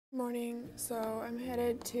Morning. So I'm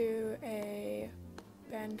headed to a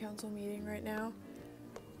band council meeting right now.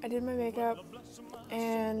 I did my makeup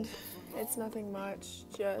and it's nothing much,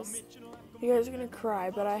 just you guys are gonna cry,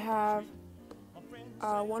 but I have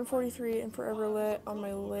 143 and Forever Lit on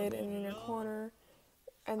my lid and inner corner,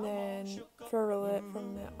 and then Forever Lit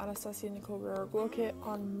from the Anastasia Nicole Guerrero Glow Kit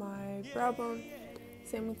on my brow bone,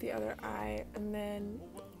 same with the other eye, and then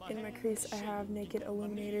in my crease I have Naked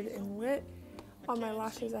Illuminated and Lit. On my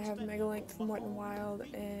lashes, I have Mega Length from Wet n Wild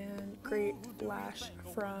and Great Lash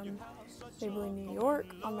from Maybelline New York.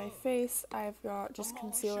 On my face, I've got just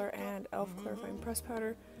concealer and e.l.f. Clarifying Press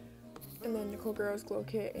Powder, and then Nicole Guerrero's Glow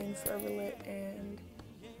Kit in Forever Lit and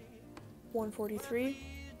 143.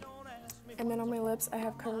 And then on my lips, I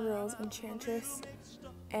have CoverGirl's Enchantress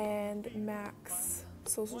and MAC's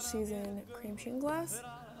Social Season Cream Sheen Glass.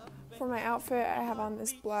 For my outfit, I have on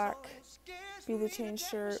this black Be The Change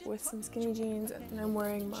shirt with some skinny jeans, and I'm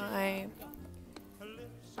wearing my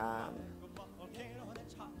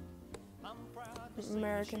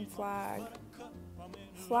American flag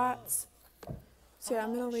flats. So yeah,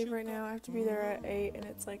 I'm gonna leave right now. I have to be there at 8 and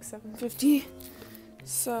it's like 7:50.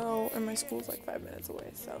 So, and my school's like 5 minutes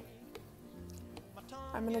away, so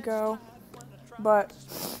I'm gonna go. But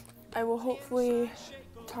I will hopefully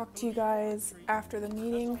talk to you guys after the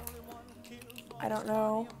meeting. I don't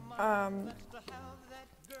know.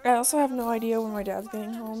 I also have no idea when my dad's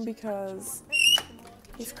getting home because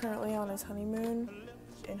he's currently on his honeymoon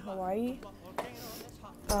in Hawaii,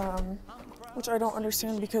 which I don't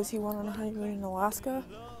understand because he went on a honeymoon in Alaska,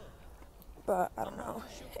 but I don't know.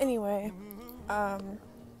 Anyway, I'm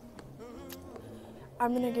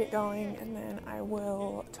gonna get going and then I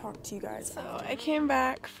will talk to you guys. So I came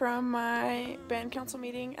back from my band council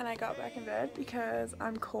meeting and I got back in bed because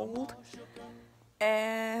I'm cold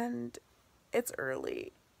and it's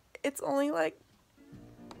early. It's only like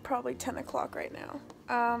probably 10 o'clock right now.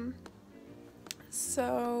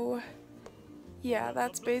 So yeah,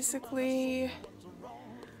 that's basically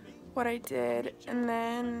what I did, and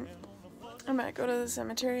then I might go to the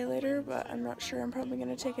cemetery later, but I'm not sure. I'm probably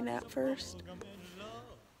gonna take a nap first.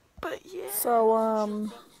 But yeah.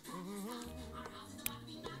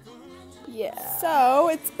 So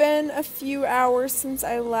it's been a few hours since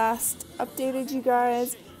I last updated you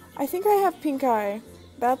guys. I think I have pink eye.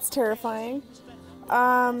 That's terrifying.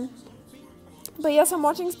 But yes, I'm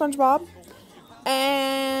watching SpongeBob.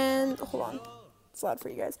 And hold on, it's loud for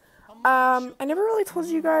you guys. I never really told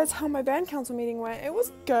you guys how my band council meeting went. It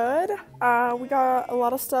was good. We got a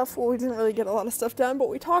lot of stuff. Well, we didn't really get a lot of stuff done, but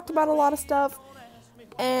we talked about a lot of stuff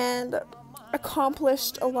and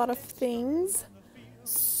accomplished a lot of things.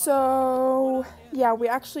 So yeah, we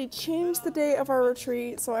actually changed the date of our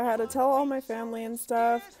retreat, so I had to tell all my family and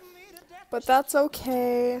stuff, but that's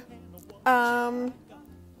okay.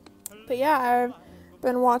 But yeah, I've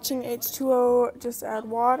been watching H2O Just Add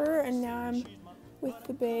Water, and now I'm with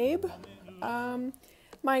the babe.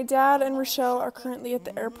 My dad and Rochelle are currently at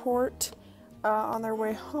the airport on their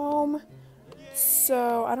way home,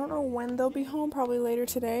 so I don't know when they'll be home, probably later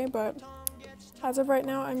today, but as of right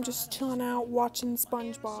now, I'm just chilling out watching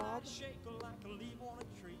SpongeBob.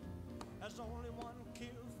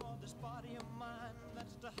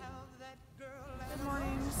 Good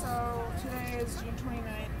morning. So today is June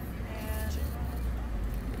 29th,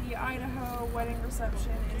 and the Idaho wedding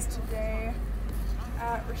reception is today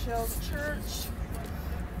at Rochelle's church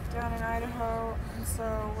down in Idaho, and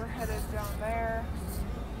so we're headed down there.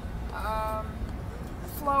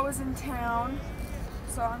 Flo is in town,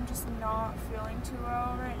 so I'm just not feeling too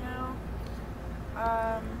well right now.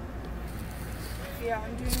 Yeah,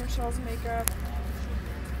 I'm doing Rochelle's makeup,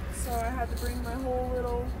 so I had to bring my whole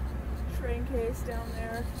little train case down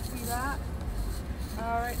there to do that.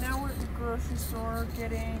 Right now we're at the grocery store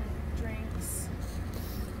getting drinks.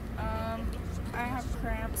 I have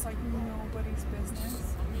cramps like nobody's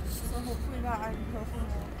business, so hopefully that ibuprofen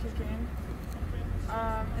won't kick in.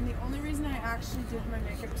 And the only reason I actually did my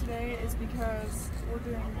makeup today is because we're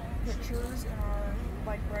doing pictures in our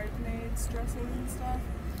like bridesmaids dresses and stuff.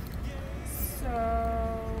 So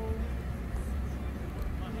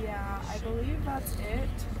yeah, I believe that's it.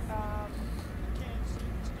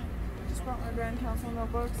 Just brought my band council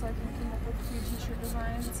notebook so I can come up with a few t-shirt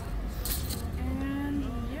designs. And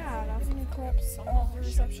yeah, that's any clips of the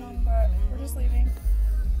reception, but we're just leaving.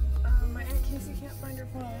 My Aunt Casey can't find her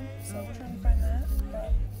phone, so we're trying to find that.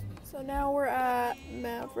 So now we're at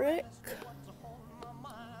Maverick,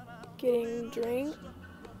 getting drinks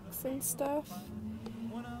and stuff,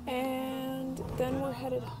 and then we're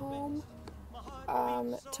headed home.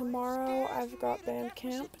 Tomorrow I've got band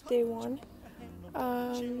camp, day 1.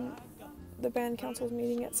 the band council's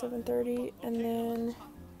meeting at 7:30, and then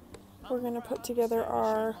we're gonna put together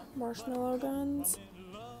our marshmallow guns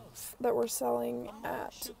that we're selling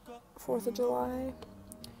at 4th of July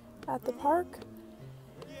at the park.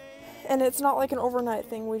 And it's not like an overnight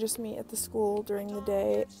thing, we just meet at the school during the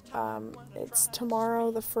day. It's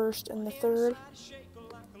tomorrow, the 1st and the 3rd.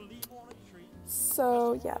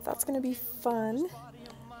 So yeah, that's gonna be fun.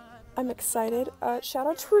 I'm excited. Shout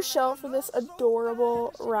out to Rochelle for this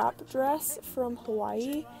adorable wrap dress from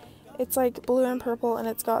Hawaii. It's like blue and purple, and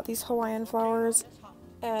it's got these Hawaiian flowers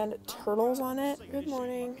and turtles on it. Good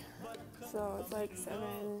morning. So it's like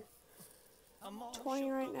 7:20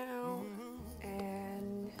 right now,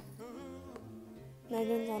 and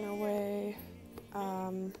Megan's on her way.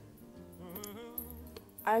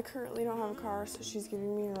 I currently don't have a car, so she's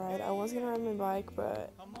giving me a ride. I was gonna ride my bike,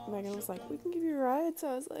 but Megan was like, we can give you a ride, so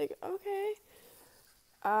I was like, okay.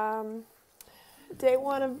 Day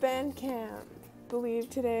 1 of band camp. I believe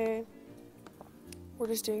today we're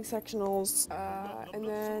just doing sectionals, and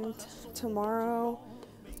then tomorrow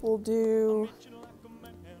we'll do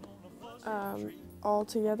all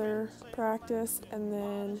together practice, and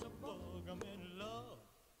then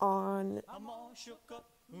on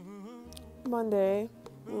Monday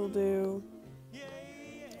we'll do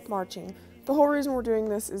marching. The whole reason we're doing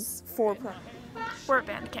this is for we're at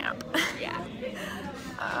band camp. Yeah.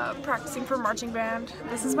 Practicing for marching band.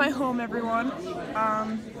 This is my home, everyone.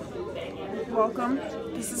 Welcome.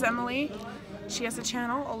 This is Emily. She has a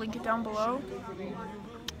channel. I'll link it down below.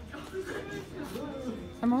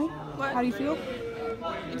 Emily, what? How do you feel?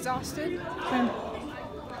 Exhausted. I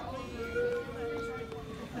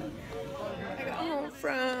got home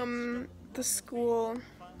from the school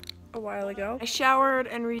a while ago. I showered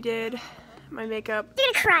and redid my makeup. I'm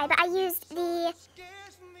gonna cry, but I used the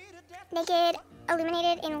Naked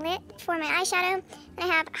Illuminated in Lit for my eyeshadow. And I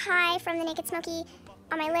have High from the Naked Smoky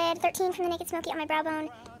on my lid, 13 from the Naked Smoky on my brow bone,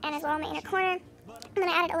 and as well on my inner corner. And then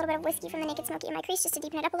I added a little bit of Whiskey from the Naked Smoky in my crease just to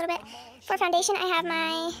deepen it up a little bit. For foundation, I have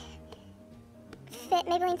my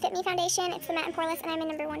Maybelline Fit Me foundation. It's the matte and poreless, and I'm in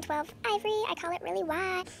number 112 Ivory. I call it really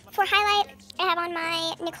wide. For highlight, I have on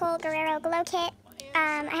my Nicole Guerrero Glow Kit.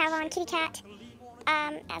 I have on Kitty Cat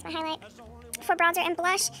as my highlight. For bronzer and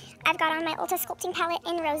blush, I've got on my Ulta Sculpting palette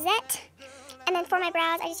in Rosette. And then for my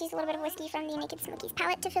brows, I just used a little bit of Whiskey from the Naked Smokies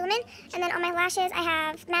palette to fill them in. And then on my lashes, I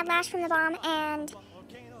have Mad Lash from The Balm and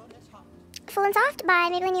Full and Soft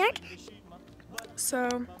by Maybelline New York.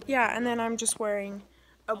 So, yeah, and then I'm just wearing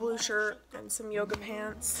a blue shirt and some yoga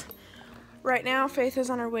pants. Right now, Faith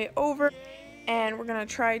is on her way over, and we're going to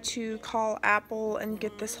try to call Apple and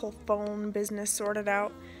get this whole phone business sorted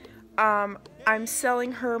out. I'm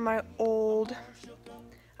selling her my old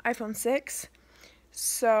iPhone 6,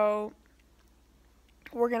 so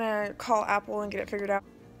we're gonna call Apple and get it figured out.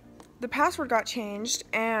 The password got changed,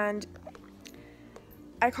 and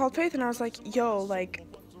I called Faith and I was like, yo, like,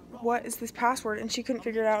 what is this password? And she couldn't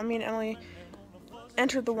figure it out. Me and Emily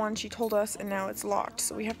entered the one she told us, and now it's locked,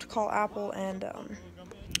 so we have to call Apple and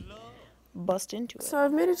bust into it. So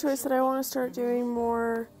I've made a choice that I want to start doing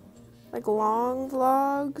more like long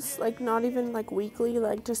vlogs, like not even like weekly,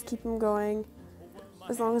 like just keep them going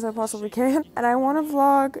as long as I possibly can. And I want to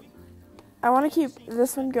vlog, I want to keep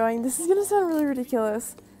this one going. This is gonna sound really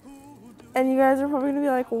ridiculous, and you guys are probably gonna be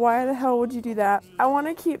like, why the hell would you do that? I want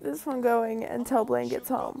to keep this one going until Blaine gets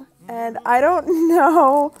home, and I don't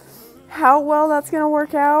know how well that's gonna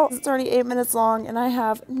work out. It's already 8 minutes long, and I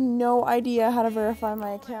have no idea how to verify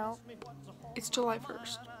my account. It's July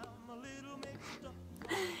 1st.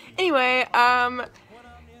 Anyway,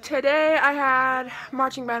 today I had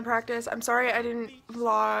marching band practice. I'm sorry I didn't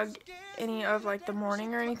vlog any of like the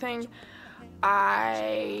morning or anything.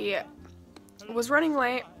 I was running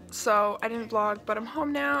late, so I didn't vlog, but I'm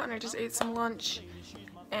home now and I just ate some lunch.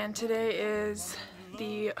 And today is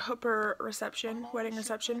the Hooper reception, wedding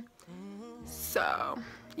reception. So,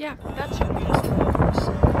 yeah, that's it.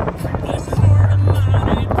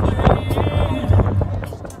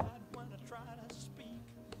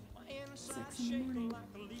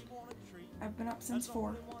 I've been up since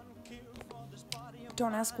 4.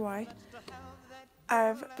 Don't ask why.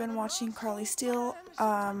 I've been watching Carly Steele.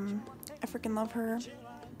 I freaking love her.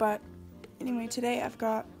 But anyway, today I've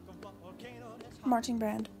got marching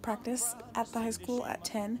band practice at the high school at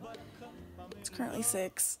 10. It's currently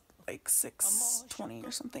 6:20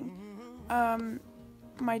 or something.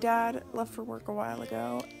 My dad left for work a while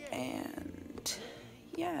ago, and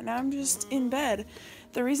yeah, now I'm just in bed.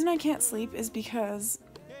 The reason I can't sleep is because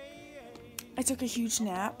I took a huge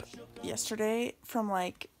nap yesterday from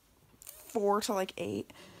like 4 to like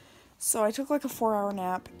 8. So I took like a 4-hour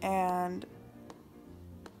nap, and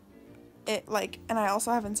it, like, and I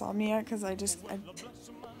also have insomnia because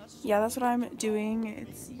yeah, that's what I'm doing.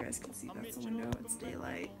 It's, you guys can see that's the window, it's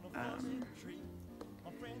daylight.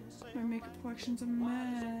 My makeup collection's a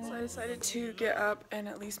mess. So I decided to get up and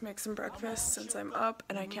at least make some breakfast since I'm up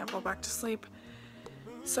and I can't fall back to sleep.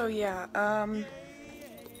 So yeah,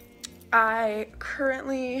 I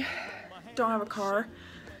currently don't have a car,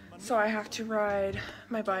 so I have to ride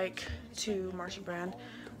my bike to marching band,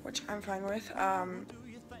 which I'm fine with.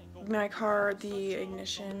 My car, the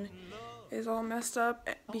ignition is all messed up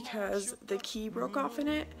because the key broke off in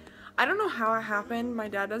it. I don't know how it happened. My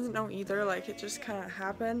dad doesn't know either. Like, it just kind of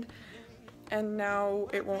happened and now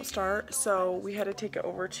it won't start, so we had to take it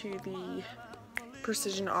over to the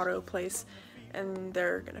Precision Auto place and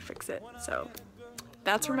they're gonna fix it. So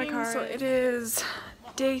that's where my car is. So it is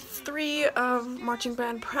day 3 of marching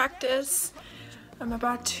band practice. I'm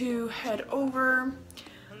about to head over.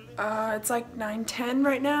 It's like 9:10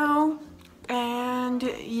 right now, and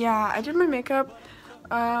yeah, I did my makeup.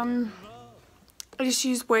 I just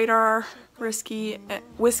used Waydar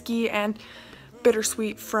whiskey and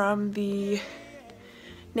bittersweet from the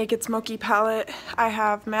Naked Smoky palette. I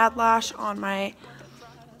have Mad Lash on my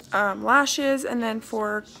lashes, and then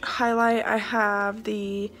for highlight I have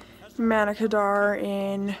the Manicadar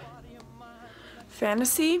in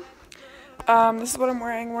Fantasy. This is what I'm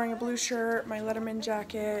wearing. I'm wearing a blue shirt, my Letterman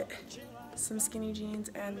jacket, some skinny jeans,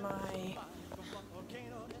 and my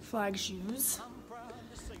flag shoes.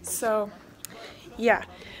 So yeah,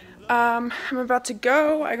 I'm about to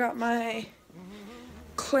go. I got my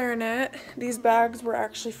clarinet. These bags were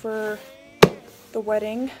actually for the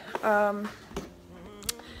wedding.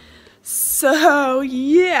 So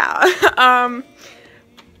yeah,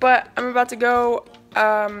 but I'm about to go,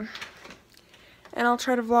 and I'll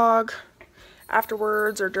try to vlog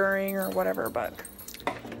afterwards or during or whatever, but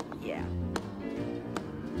yeah.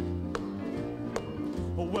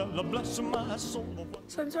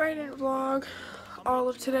 So I'm sorry I didn't vlog all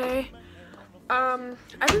of today. I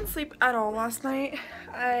didn't sleep at all last night.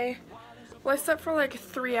 I slept for like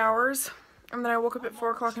 3 hours, and then I woke up at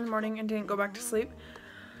 4 o'clock in the morning and didn't go back to sleep.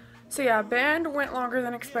 So yeah, band went longer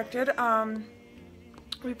than expected.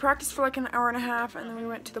 We practiced for like an hour and a half, and then we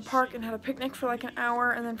went to the park and had a picnic for like an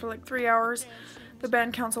hour, and then for like 3 hours the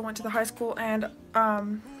band council went to the high school and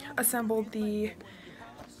assembled the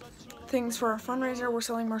things for our fundraiser. We're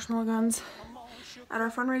selling marshmallow guns at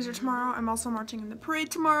our fundraiser tomorrow. I'm also marching in the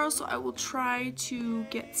parade tomorrow, so I will try to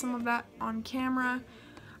get some of that on camera.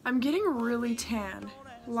 I'm getting really tan,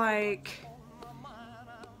 like,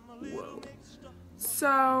 whoa.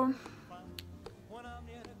 So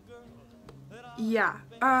yeah,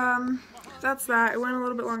 that's that. It went a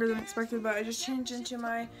little bit longer than expected, but I just changed into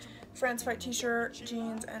my Friends Fight t-shirt,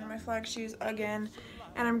 jeans, and my flag shoes again,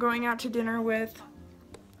 and I'm going out to dinner with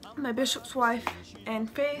my bishop's wife and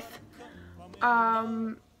Faith.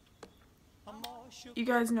 You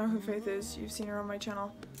guys know who Faith is. You've seen her on my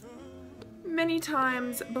channel many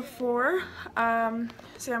times before.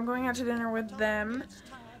 So I'm going out to dinner with them,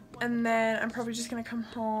 and then I'm probably just gonna come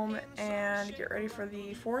home and get ready for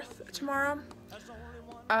the 4th tomorrow.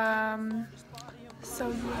 So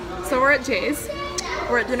yeah. So we're at Jay's.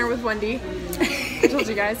 We're at dinner with Wendy. I told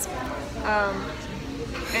you guys.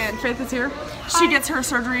 And Faith is here. She gets her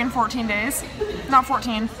surgery in 14 days. Not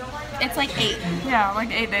 14. It's like 8. Yeah,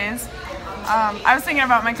 like 8 days. I was thinking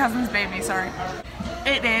about my cousin's baby, sorry.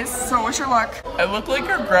 8 days, so wish her luck. I look like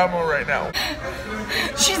her grandma right now.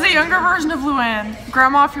 She's a younger version of Luann.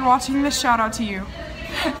 Grandma, if you're watching this, shout out to you.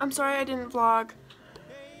 I'm sorry I didn't vlog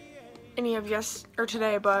any of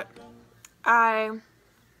today, but I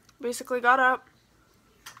basically got up,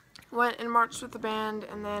 went and marched with the band,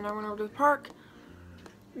 and then I went over to the park,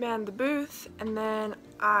 manned the booth, and then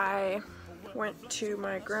I went to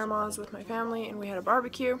my grandma's with my family and we had a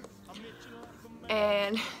barbecue.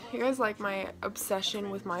 And you guys like my obsession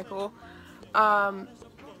with Michael. Yeah,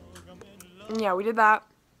 we did that.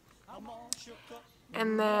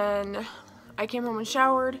 And then I came home and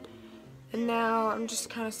showered, and now I'm just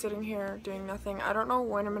kind of sitting here doing nothing. I don't know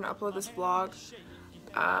when I'm going to upload this vlog.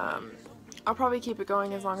 I'll probably keep it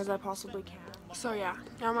going as long as I possibly can. So yeah,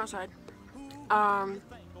 now I'm outside.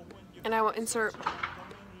 And I will insert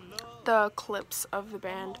the clips of the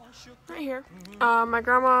band right here. My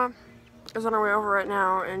grandma is on her way over right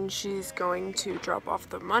now, and she's going to drop off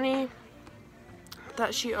the money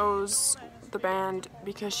that she owes the band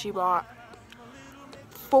because she bought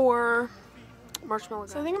 4 marshmallow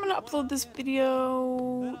guns. So I think I'm going to upload this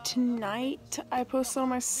video tonight. I posted on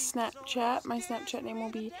my Snapchat. My Snapchat name will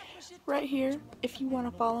be right here if you want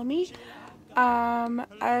to follow me.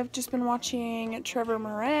 I've just been watching Trevor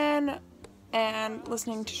Moran and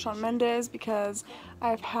listening to Shawn Mendes because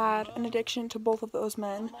I've had an addiction to both of those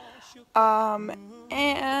men.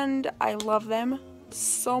 And I love them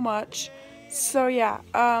so much. So yeah,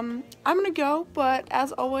 I'm gonna go, but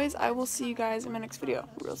as always, I will see you guys in my next video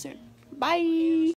real soon. Bye!